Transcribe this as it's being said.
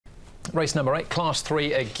Race number 8, Class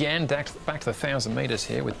 3 again, back to the 1,000 metres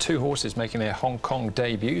here, with 2 horses making their Hong Kong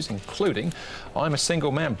debuts, including I'm a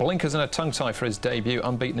Single Man. Blinkers and a tongue tie for his debut,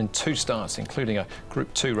 unbeaten in 2 starts, including a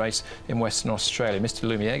Group 2 race in Western Australia. Mr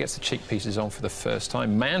Lumiere gets the cheek pieces on for the first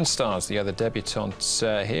time. Man Stars, the other debutant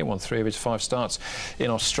here, won 3 of his 5 starts in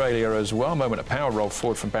Australia as well. Moment of Power rolled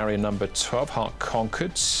forward from barrier number 12. Heart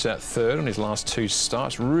Conquered, third on his last 2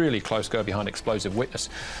 starts. Really close go behind Explosive Witness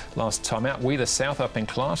last time out. We the South up in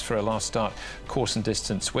class for a last start course and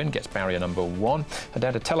distance win, gets barrier number 1. And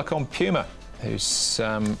down to Telecom Puma, who's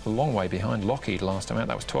a long way behind Lockheed last time out.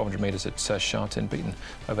 That was 1,200 metres at Shartin, beaten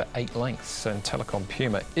over 8 lengths. And Telecom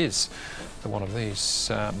Puma is the one of these,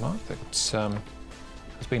 Mark, that's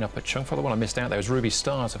has been up at Chungfo. The one I missed out there was Ruby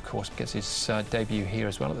Stars, of course, gets his debut here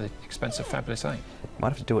as well at the expense of Fabulous 8. Might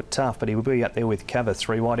have to do it tough, but he will be up there with cover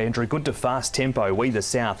 3 wide. Andrew, good to fast tempo. We the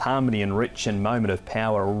South, Harmony and Rich and Moment of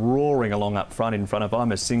Power roaring along up front in front of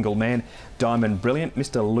I'm a Single Man, Diamond Brilliant.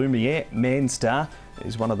 Mr Lumiere, Man Star,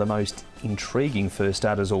 is one of the most intriguing first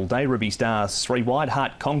starters all day. Ruby Stars 3 wide,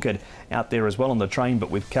 Heart Conquered out there as well on the train, but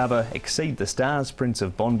with cover. Exceed the Stars, Prince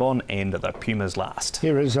of Bonbon and the Pumas last.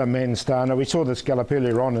 Here is a Man Star. Now, we saw this gallop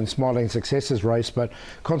earlier on in Smiling Successes race, but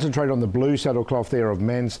concentrate on the blue saddlecloth there of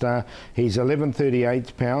Man Star. He's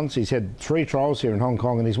 11.38 pounds. He's had 3 trials here in Hong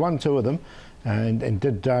Kong and he's won 2 of them. And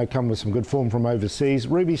did come with some good form from overseas.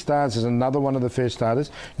 Ruby Stars is another one of the first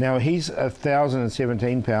starters. Now he's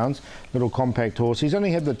 1,017 pounds, little compact horse. He's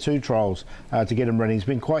only had the 2 trials to get him ready. He's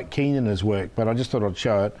been quite keen in his work, but I just thought I'd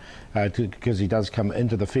show it because he does come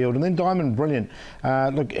into the field. And then Diamond Brilliant.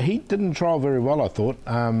 Look, he didn't trial very well, I thought,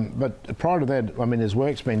 but prior to that, I mean, his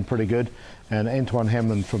work's been pretty good. And Antoine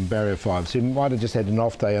Hamlin from barrier 5, so he might have just had an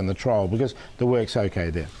off day on the trial because the work's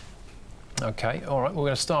okay there. OK, all right, we're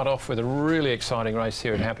going to start off with a really exciting race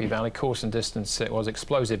here in Happy Valley. Course and distance, it was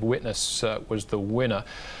Explosive Witness was the winner.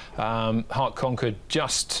 Heart Conquered,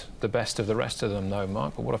 just the best of the rest of them though,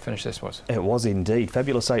 Mark, but what a finish this was. It was indeed.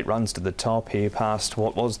 Fabulous 8 runs to the top here past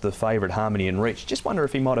what was the favourite Harmony and Rich. Just wonder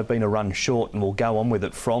if he might have been a run short, and we'll go on with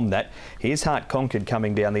it from that. Here's Heart Conquered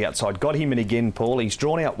coming down the outside. Got him in again, Paul. He's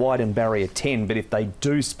drawn out wide in barrier 10, but if they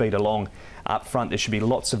do speed along up front, there should be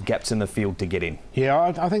lots of gaps in the field to get in.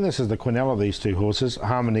 Yeah, I think this is the quinella of these 2 horses,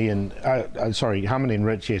 Harmony and Harmony and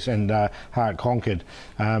Rich, yes, and Heart Conquered.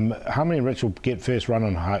 Harmony and Rich will get first run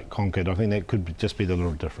on Heart Conquered. I think that could just be the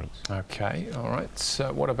little difference. OK, all right.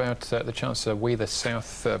 So what about the chance of We the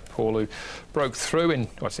South, Paul, who broke through in,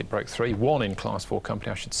 well, I say broke through, won in Class 4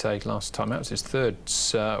 company, I should say, last time out. It was his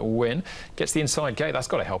 3rd win. Gets the inside gate. That's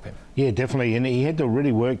got to help him. Yeah, definitely. And he had to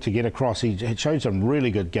really work to get across. He showed some really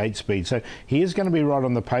good gate speed. So he is going to be right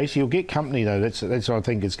on the pace. He'll get company though. That's what I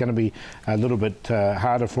think. It's going to be a little bit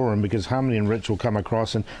harder for him because Harmony and Rich will come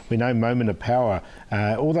across, and we know Moment of Power,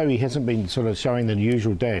 although he hasn't been sort of showing the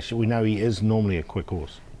usual dash, we know he is normally a quick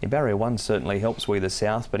horse. Yeah, barrier 1 certainly helps We the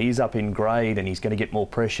South, but he's up in grade and he's going to get more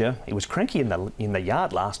pressure. He was cranky in the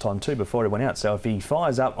yard last time too before he went out, so if he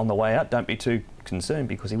fires up on the way out, don't be too concerned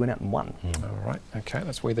because he went out and won. All right, OK,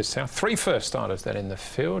 that's We the South. 3 first starters then in the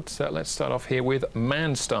field. So let's start off here with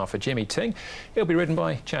Man Star for Jimmy Ting. He'll be ridden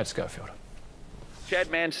by Chad Schofield. Chad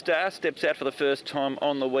Man Star steps out for the first time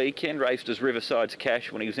on the weekend, raced as Riverside's Cash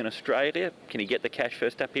when he was in Australia. Can he get the cash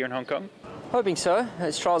first up here in Hong Kong? Hoping so.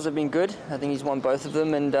 His trials have been good. I think he's won both of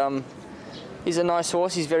them, and he's a nice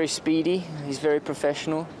horse. He's very speedy. He's very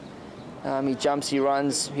professional. He jumps, he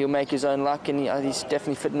runs, he'll make his own luck, and he's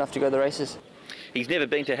definitely fit enough to go the races. He's never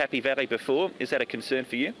been to Happy Valley before. Is that a concern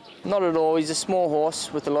for you? Not at all. He's a small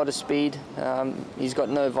horse with a lot of speed. He's got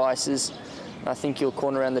no vices. I think he'll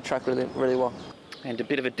corner around the track really, really well. And a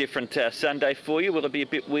bit of a different Sunday for you. Will it be a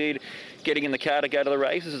bit weird getting in the car to go to the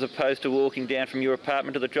races as opposed to walking down from your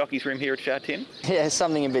apartment to the jockey's room here at Shartin? Yeah,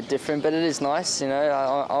 something a bit different, but it is nice. You know,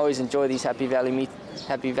 I always enjoy these Happy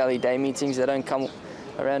Valley Day meetings. They don't come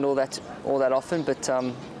around all that often, but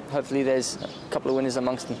hopefully there's a couple of winners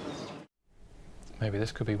amongst them. Maybe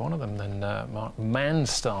this could be one of them then, Mark. Man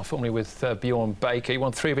Star, formerly with Bjorn Baker. He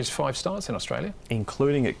won 3 of his 5 starts in Australia.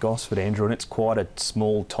 Including at Gosford, Andrew, and it's quite a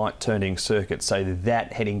small, tight-turning circuit, so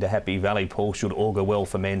that heading to Happy Valley, Paul, should augur well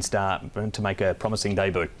for Man Star to make a promising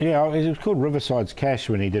debut. Yeah, it was called Riverside's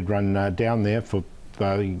Cash when he did run down there for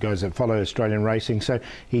guys that follow Australian racing, so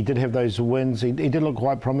he did have those wins. He did look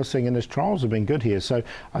quite promising, and his trials have been good here, so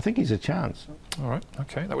I think he's a chance. All right,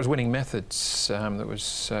 OK. That was Winning Methods he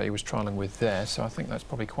was trialling with there, so I think that's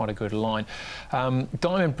probably quite a good line.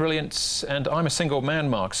 Diamond Brilliance and I'm a Single Man,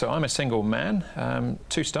 Mark. So I'm a Single Man,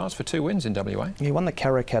 2 starts for 2 wins in WA. He won the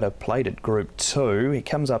Karrakatta Plate at Group 2. He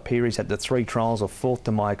comes up here, he's had the 3 trials, a 4th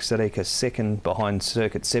to My Exotic, a 2nd behind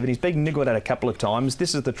Circuit 7. He's been niggled at a couple of times.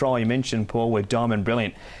 This is the trial you mentioned, Paul, where Diamond Brilliance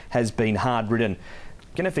Brilliant has been hard ridden.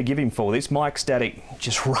 Going to forgive him for this. Mike Static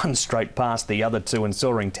just runs straight past the other two and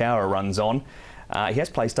Soaring Tower runs on. He has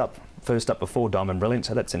placed up first up before Diamond Brilliant,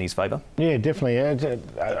 so that's in his favour. Yeah, definitely.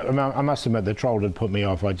 I must admit the trial did put me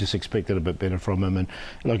off. I just expected a bit better from him, and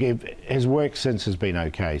look, his work since has been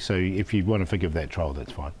okay, so if you want to forgive that trial,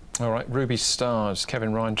 that's fine. All right, Ruby Stars.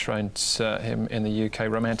 Kevin Ryan trained him in the UK.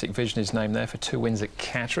 Romantic Vision is named there for 2 wins at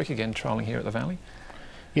Catterick, again trialling here at the Valley.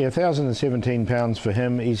 Yeah, £1,017 for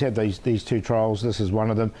him. He's had these 2 trials. This is one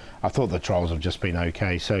of them. I thought the trials have just been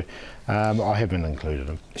okay, so I haven't included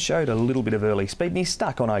him. Showed a little bit of early speed and he's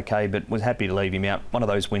stuck on okay, but was happy to leave him out. One of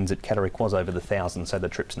those wins at Catterick was over the 1,000, so the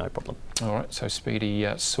trip's no problem. All right, so speedy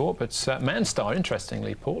sort, but Manstar,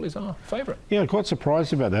 interestingly, Paul, is our favourite. Yeah, quite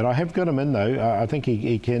surprised about that. I have got him in though. I think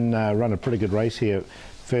he can run a pretty good race here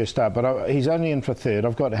first up, but he's only in for 3rd.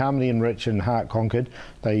 I've got Harmony and Rich and Heart Conquered.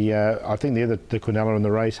 I think they're the Quinella in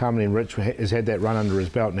the race. Harmony and Rich has had that run under his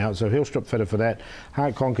belt now, so he'll strip fitter for that.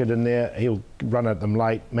 Heart Conquered in there, he'll run at them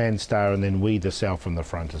late. Manstar and then We the South from the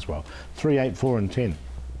front as well. 3, 8, 4 and 10.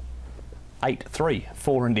 8, 3,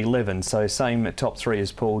 4 and 11, so same top 3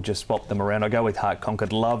 as Paul, just swapped them around. I go with Heart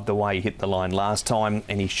Conquered. Loved the way he hit the line last time,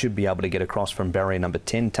 and he should be able to get across from barrier number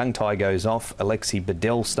 10. Tongue Tie goes off, Alexi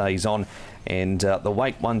Bedell stays on, and the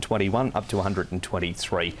weight 121 up to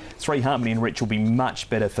 123. 3 Harmony and Rich will be much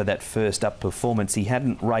better for that first up performance. He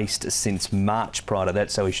hadn't raced since March prior to that,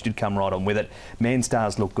 so he should come right on with it.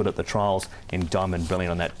 Manstars look good at the trials, and Diamond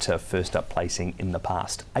Brilliant on that first up placing in the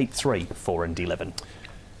past. 8, 3, 4 and 11.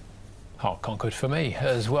 Heart Conquered for me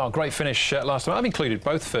as well. Great finish last time. I've included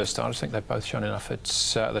both first starters. I think they've both shown enough at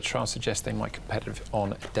the trial, suggest they might be competitive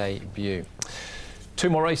on debut.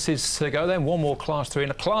 2 more races to go then, 1 more Class 3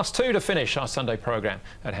 and a Class 2 to finish our Sunday programme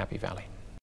at Happy Valley.